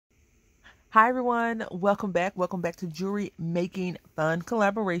Hi everyone, welcome back. Welcome back to Jewelry Making Fun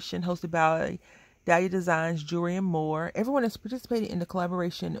Collaboration hosted by Dahlia Designs, Jewelry and More. Everyone that's participating in the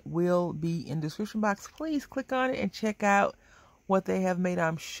collaboration will be in the description box. Please click on it and check out what they have made.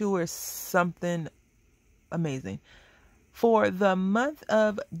 I'm sure it's something amazing. For the month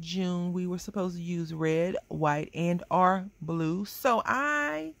of June, we were supposed to use red, white, and or blue. So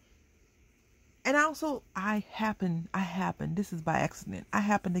I happened, this is by accident. I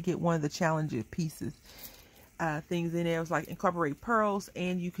happened to get one of the challenger pieces, things in there. It was like incorporate pearls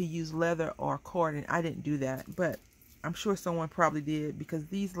and you could use leather or cord, and I didn't do that, but I'm sure someone probably did because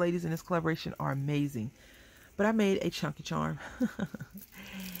these ladies in this collaboration are amazing. But I made a chunky charm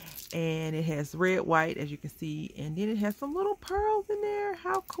and it has red, white, as you can see, and then it has some little pearls in there.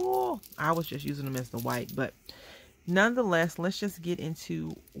 How cool. I was just using them as the white, but nonetheless, let's just get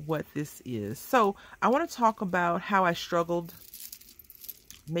into what this is. So I want to talk about how I struggled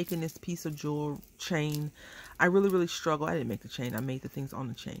making this piece of jewel chain. I really struggled. I didn't make the chain. I made the things on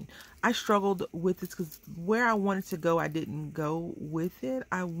the chain. I struggled with this because where I wanted to go, I didn't go with it.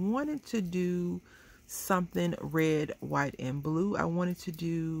 I wanted to do something red, white, and blue. I wanted to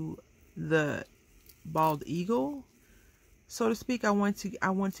do the bald eagle, so to speak. I wanted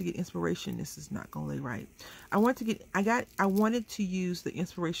to get inspiration. This is not gonna lay right. I wanted to use the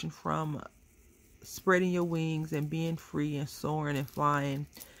inspiration from spreading your wings and being free and soaring and flying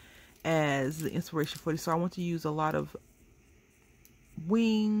as the inspiration for this. So I want to use a lot of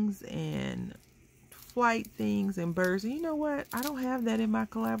wings and flight things and birds. And you know what? I don't have that in my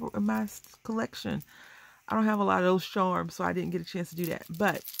collection. I don't have a lot of those charms, so I didn't get a chance to do that.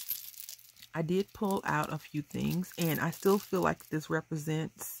 But I did pull out a few things, and I still feel like this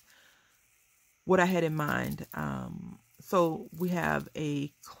represents what I had in mind. So we have a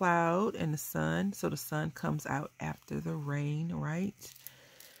cloud and the sun. So the sun comes out after the rain, right?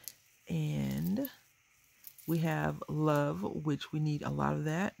 And we have love, which we need a lot of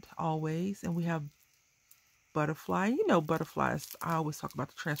that always. And we have butterfly. You know, butterflies, I always talk about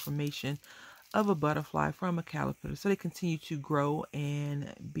the transformation of a butterfly from a caterpillar. So they continue to grow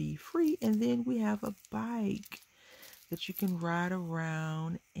and be free. And then we have a bike that you can ride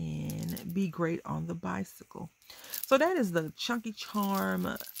around and be great on the bicycle. So that is the chunky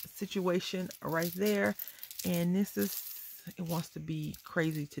charm situation right there. And this is, it wants to be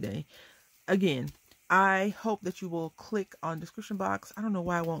crazy today. Again, I hope that you will click on the description box. I don't know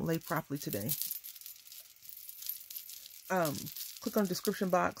why I won't lay properly today. Click on the description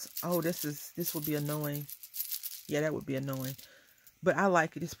box. Oh, this will be annoying. Yeah, that would be annoying. But I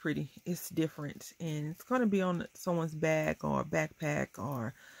like it. It's pretty. It's different. And it's going to be on someone's bag or backpack,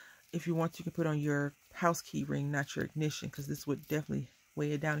 or if you want, you can put on your house key ring, not your ignition, because this would definitely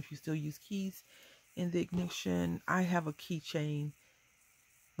weigh it down if you still use keys in the ignition. I have a keychain,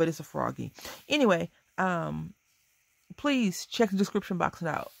 but it's a froggy. Anyway, please check the description box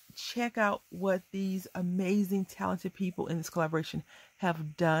out. Check out what these amazing, talented people in this collaboration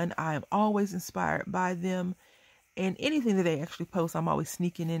have done. I am always inspired by them. And anything that they actually post, I'm always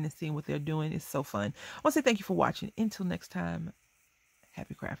sneaking in and seeing what they're doing. It's so fun. I want to say thank you for watching. Until next time,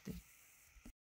 happy crafting.